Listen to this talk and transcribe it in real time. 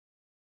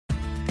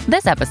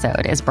This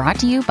episode is brought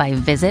to you by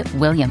Visit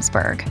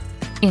Williamsburg.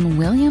 In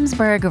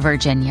Williamsburg,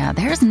 Virginia,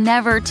 there's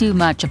never too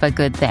much of a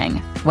good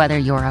thing. Whether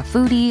you're a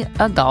foodie,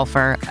 a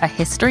golfer, a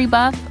history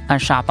buff, a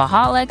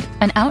shopaholic,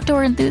 an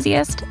outdoor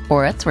enthusiast,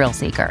 or a thrill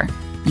seeker,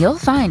 you'll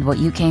find what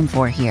you came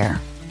for here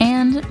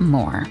and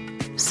more.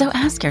 So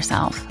ask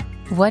yourself,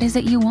 what is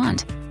it you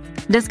want?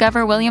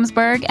 Discover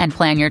Williamsburg and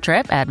plan your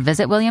trip at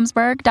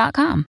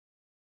visitwilliamsburg.com.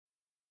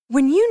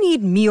 When you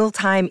need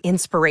mealtime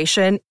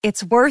inspiration,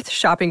 it's worth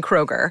shopping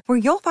Kroger, where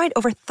you'll find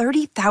over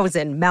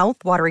 30,000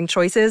 mouth-watering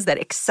choices that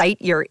excite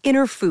your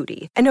inner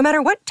foodie. And no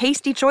matter what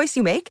tasty choice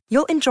you make,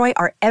 you'll enjoy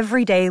our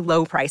everyday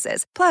low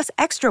prices, plus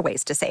extra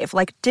ways to save,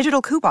 like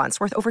digital coupons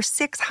worth over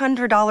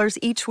 $600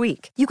 each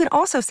week. You can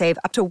also save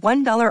up to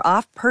 $1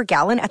 off per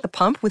gallon at the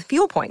pump with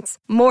fuel points.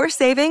 More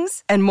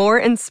savings and more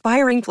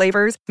inspiring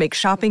flavors make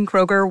shopping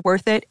Kroger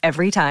worth it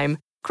every time.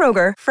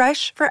 Kroger,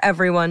 fresh for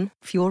everyone.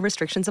 Fuel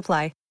restrictions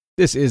apply.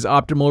 This is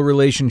Optimal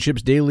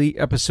Relationships Daily,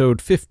 episode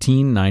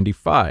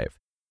 1595,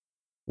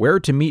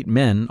 Where to Meet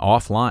Men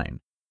Offline,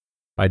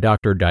 by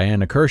Dr.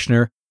 Diana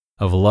Kirshner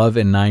of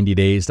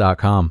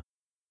lovein90days.com.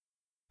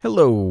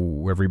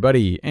 Hello,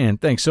 everybody,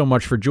 and thanks so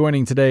much for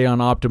joining today on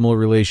Optimal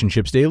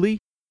Relationships Daily.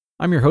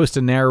 I'm your host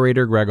and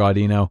narrator, Greg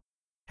Audino.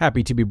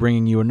 Happy to be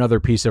bringing you another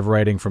piece of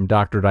writing from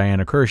Dr.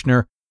 Diana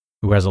Kirshner,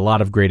 who has a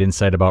lot of great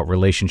insight about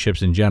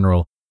relationships in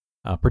general,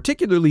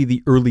 particularly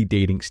the early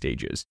dating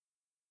stages.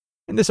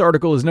 And this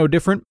article is no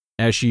different,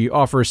 as she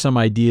offers some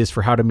ideas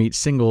for how to meet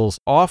singles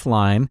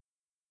offline,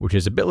 which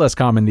is a bit less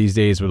common these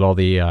days with all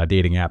the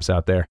dating apps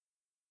out there.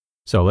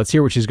 So let's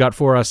hear what she's got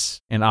for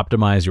us and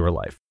optimize your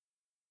life.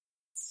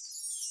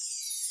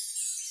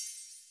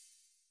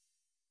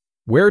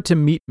 Where to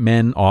Meet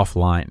Men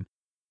Offline,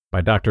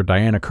 by Dr.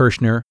 Diana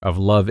Kirshner of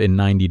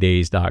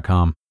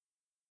lovein90days.com.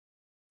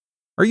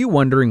 Are you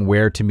wondering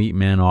where to meet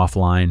men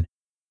offline?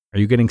 Are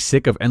you getting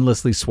sick of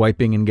endlessly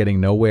swiping and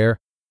getting nowhere?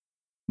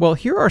 Well,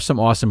 here are some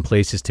awesome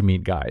places to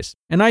meet guys,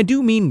 and I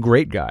do mean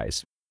great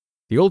guys.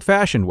 The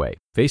old-fashioned way,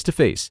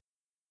 face-to-face,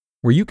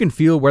 where you can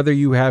feel whether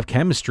you have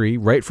chemistry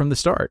right from the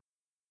start.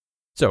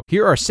 So,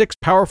 here are 6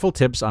 powerful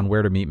tips on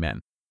where to meet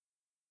men.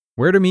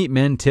 Where to meet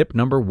men tip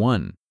number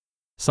 1.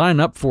 Sign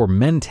up for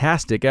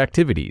Mentastic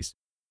activities.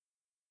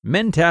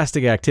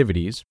 Mentastic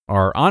activities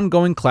are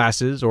ongoing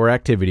classes or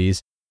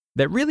activities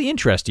that really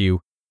interest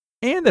you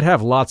and that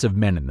have lots of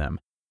men in them.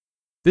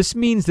 This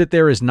means that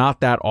there is not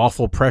that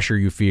awful pressure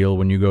you feel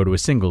when you go to a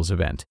singles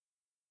event.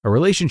 A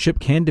relationship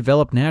can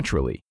develop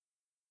naturally.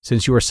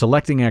 Since you are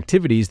selecting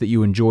activities that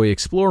you enjoy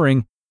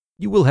exploring,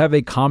 you will have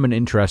a common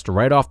interest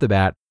right off the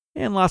bat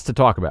and lots to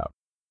talk about.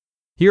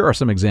 Here are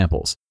some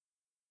examples.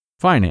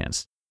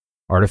 Finance,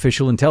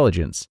 artificial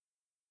intelligence,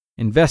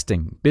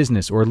 investing,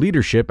 business, or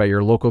leadership at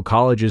your local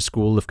college's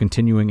School of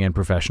Continuing and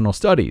Professional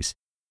Studies,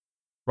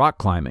 rock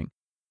climbing,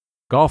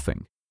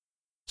 golfing,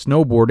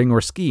 snowboarding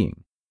or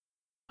skiing,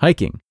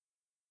 hiking,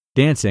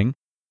 dancing,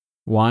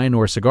 wine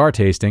or cigar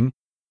tasting,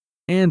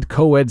 and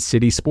co-ed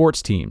city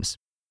sports teams.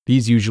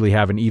 These usually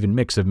have an even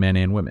mix of men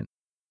and women.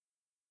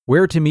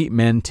 Where to meet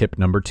men tip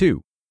number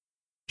 2.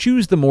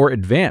 Choose the more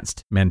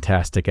advanced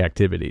Mentastic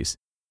activities.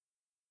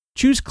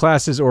 Choose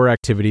classes or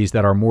activities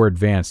that are more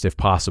advanced if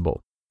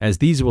possible, as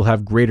these will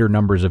have greater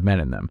numbers of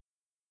men in them.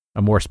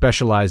 A more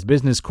specialized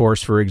business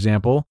course, for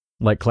example,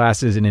 like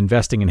classes in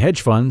investing in hedge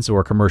funds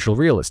or commercial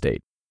real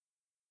estate.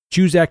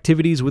 Choose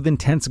activities with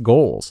intense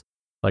goals,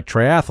 like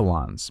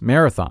triathlons,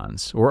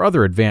 marathons, or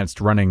other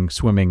advanced running,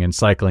 swimming, and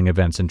cycling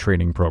events and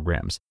training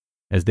programs,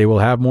 as they will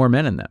have more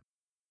men in them.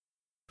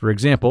 For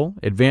example,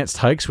 advanced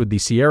hikes with the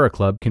Sierra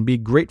Club can be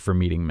great for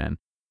meeting men.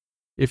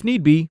 If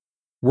need be,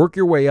 work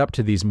your way up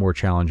to these more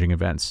challenging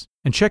events,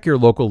 and check your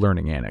local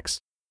learning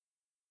annex.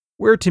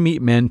 Where to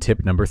meet men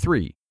tip number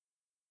 3.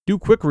 Do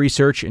quick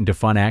research into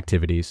fun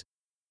activities.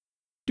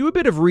 Do a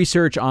bit of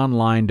research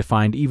online to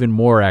find even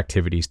more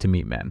activities to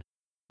meet men.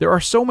 There are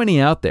so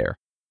many out there.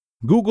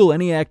 Google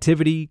any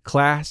activity,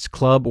 class,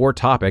 club, or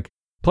topic,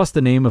 plus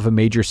the name of a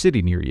major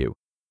city near you.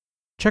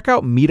 Check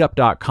out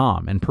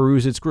meetup.com and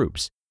peruse its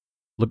groups.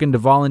 Look into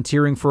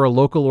volunteering for a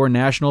local or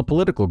national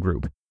political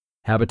group,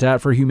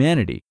 Habitat for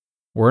Humanity,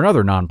 or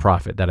another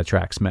nonprofit that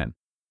attracts men.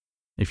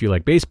 If you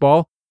like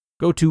baseball,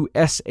 go to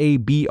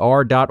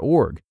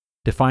sabr.org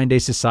to find a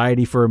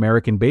Society for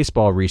American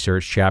Baseball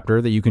Research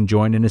chapter that you can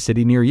join in a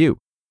city near you.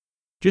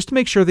 Just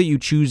make sure that you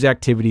choose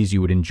activities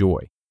you would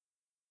enjoy.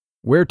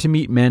 Where to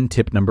meet men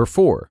tip number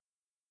 4.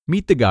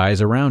 Meet the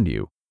guys around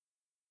you.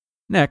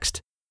 Next,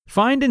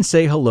 find and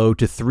say hello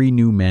to 3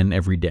 new men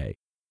every day.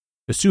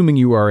 Assuming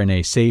you are in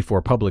a safe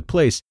or public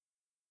place,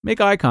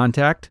 make eye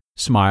contact,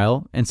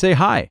 smile, and say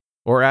hi,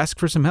 or ask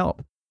for some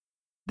help.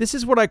 This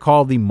is what I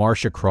call the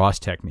Marcia Cross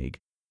technique.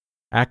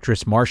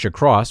 Actress Marcia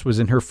Cross was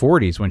in her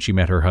 40s when she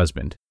met her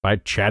husband, by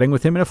chatting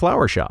with him in a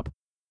flower shop.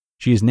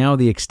 She is now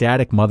the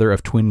ecstatic mother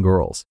of twin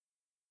girls.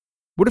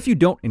 What if you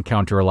don't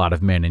encounter a lot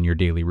of men in your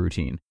daily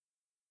routine?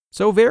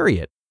 So vary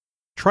it.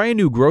 Try a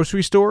new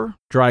grocery store,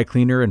 dry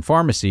cleaner and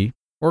pharmacy,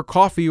 or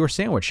coffee or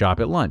sandwich shop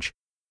at lunch.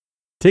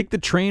 Take the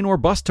train or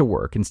bus to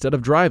work instead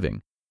of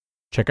driving.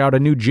 Check out a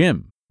new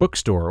gym,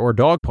 bookstore, or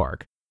dog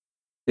park.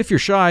 If you're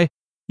shy,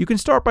 you can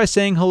start by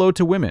saying hello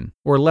to women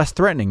or less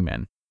threatening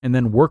men, and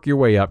then work your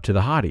way up to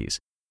the hotties.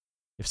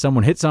 If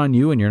someone hits on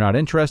you and you're not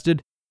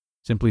interested,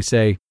 simply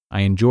say,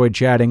 "I enjoyed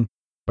chatting,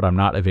 but I'm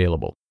not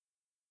available."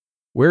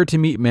 Where to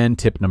meet men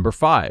tip number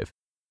 5.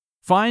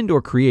 Find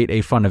or create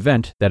a fun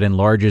event that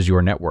enlarges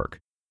your network.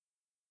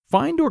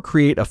 Find or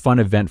create a fun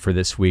event for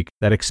this week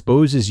that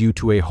exposes you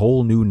to a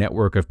whole new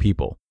network of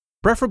people,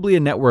 preferably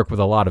a network with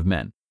a lot of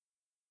men.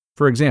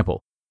 For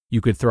example, you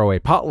could throw a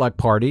potluck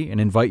party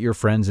and invite your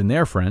friends and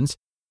their friends,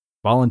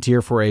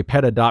 volunteer for a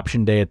pet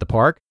adoption day at the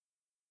park,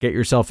 get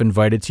yourself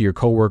invited to your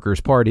coworker's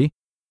party,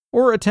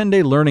 or attend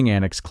a Learning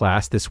Annex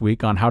class this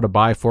week on how to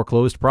buy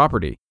foreclosed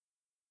property.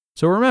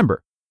 So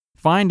remember,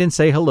 find and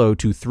say hello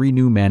to 3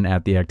 new men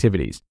at the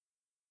activities.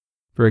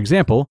 For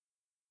example,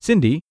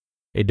 Cindy,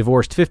 a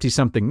divorced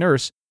 50-something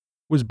nurse,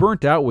 was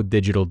burnt out with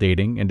digital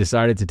dating and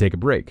decided to take a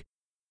break.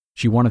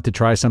 She wanted to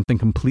try something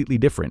completely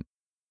different.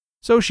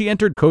 So she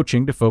entered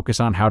coaching to focus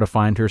on how to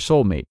find her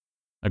soulmate,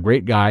 a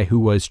great guy who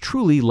was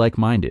truly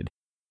like-minded.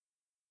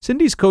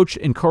 Cindy's coach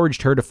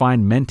encouraged her to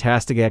find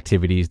mentastic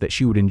activities that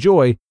she would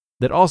enjoy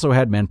that also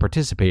had men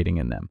participating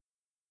in them.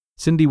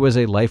 Cindy was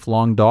a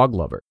lifelong dog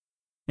lover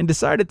and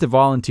decided to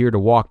volunteer to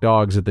walk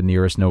dogs at the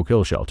nearest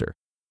no-kill shelter.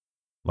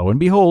 Lo and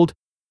behold,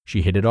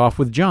 she hit it off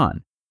with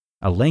John,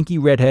 a lanky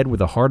redhead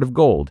with a heart of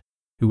gold,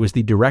 who was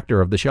the director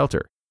of the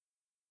shelter.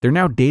 They're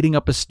now dating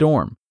up a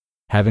storm,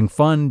 having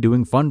fun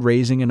doing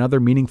fundraising and other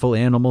meaningful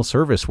animal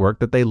service work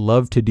that they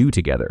love to do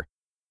together.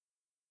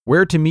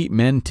 Where to meet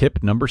men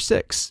tip number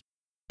 6.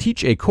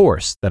 Teach a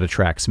course that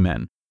attracts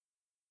men.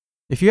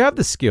 If you have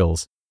the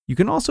skills, you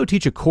can also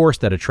teach a course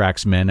that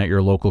attracts men at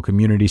your local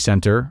community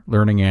center,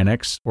 learning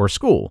annex, or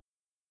school,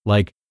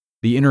 like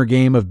the inner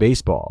game of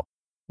baseball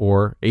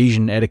or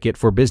Asian etiquette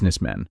for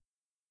businessmen.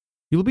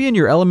 You'll be in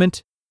your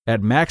element,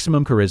 at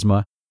maximum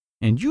charisma,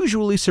 and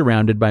usually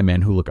surrounded by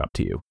men who look up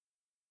to you.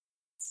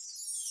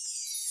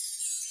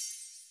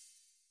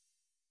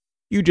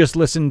 You just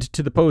listened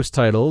to the post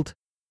titled,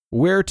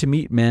 Where to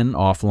Meet Men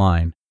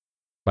Offline,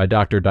 by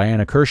Dr.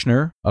 Diana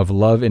Kirshner of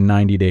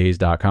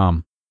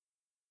lovin90days.com.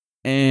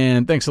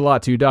 And thanks a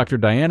lot to Dr.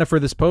 Diana for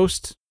this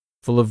post,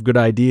 full of good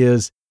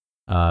ideas,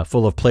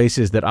 full of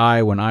places that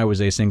I, when I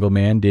was a single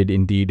man, did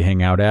indeed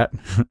hang out at.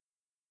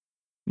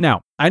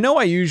 Now, I know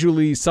I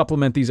usually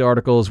supplement these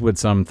articles with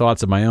some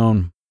thoughts of my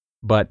own,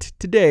 but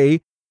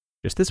today,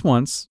 just this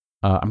once,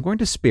 I'm going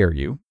to spare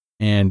you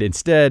and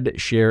instead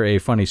share a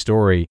funny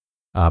story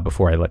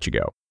before I let you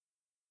go.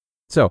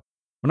 So,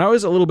 when I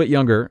was a little bit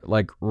younger,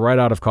 like right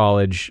out of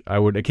college, I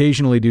would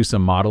occasionally do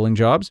some modeling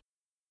jobs.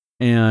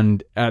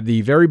 And at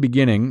the very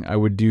beginning, I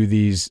would do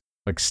these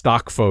like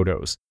stock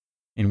photos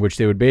in which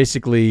they would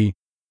basically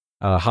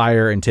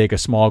hire and take a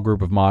small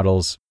group of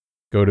models,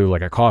 go to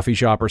like a coffee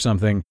shop or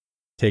something,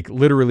 take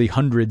literally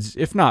hundreds,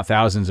 if not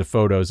thousands of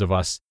photos of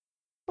us,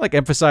 like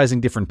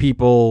emphasizing different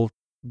people,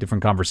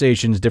 different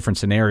conversations, different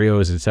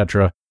scenarios,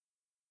 etc.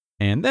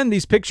 And then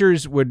these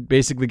pictures would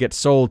basically get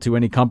sold to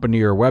any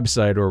company or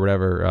website or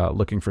whatever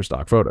looking for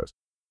stock photos.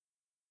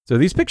 So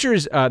these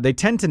pictures, they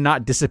tend to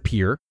not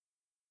disappear,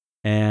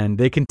 and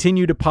they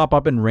continue to pop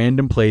up in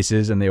random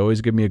places, and they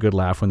always give me a good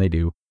laugh when they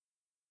do.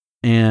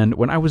 And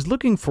when I was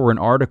looking for an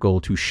article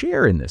to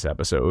share in this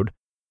episode,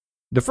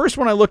 the first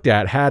one I looked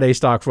at had a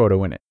stock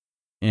photo in it.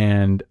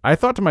 And I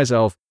thought to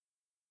myself,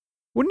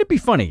 wouldn't it be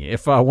funny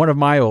if one of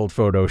my old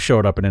photos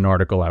showed up in an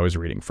article I was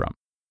reading from?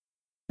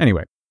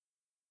 Anyway,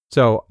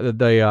 so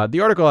the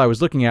article I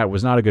was looking at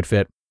was not a good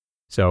fit.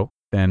 So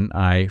then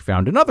I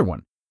found another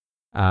one.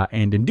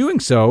 And in doing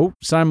so,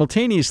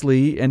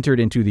 simultaneously entered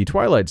into the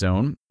Twilight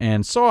Zone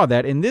and saw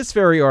that in this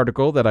very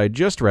article that I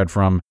just read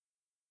from,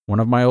 one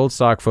of my old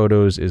stock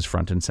photos is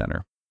front and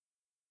center.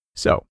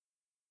 So,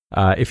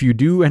 if you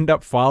do end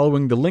up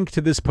following the link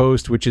to this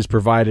post, which is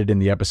provided in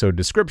the episode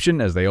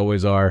description, as they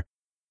always are,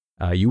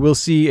 you will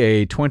see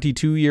a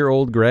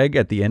 22-year-old Greg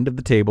at the end of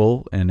the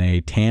table in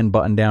a tan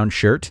button-down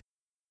shirt,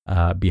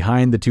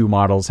 behind the 2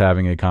 models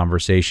having a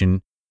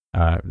conversation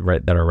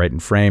that are right in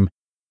frame.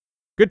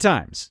 Good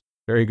times.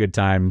 Very good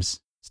times.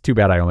 It's too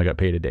bad I only got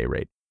paid a day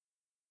rate.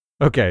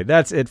 Okay,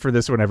 that's it for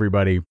this one,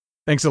 everybody.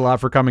 Thanks a lot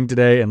for coming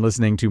today and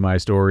listening to my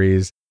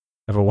stories.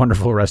 Have a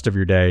wonderful rest of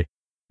your day,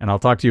 and I'll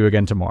talk to you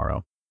again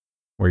tomorrow,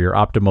 where your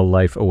optimal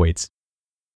life awaits.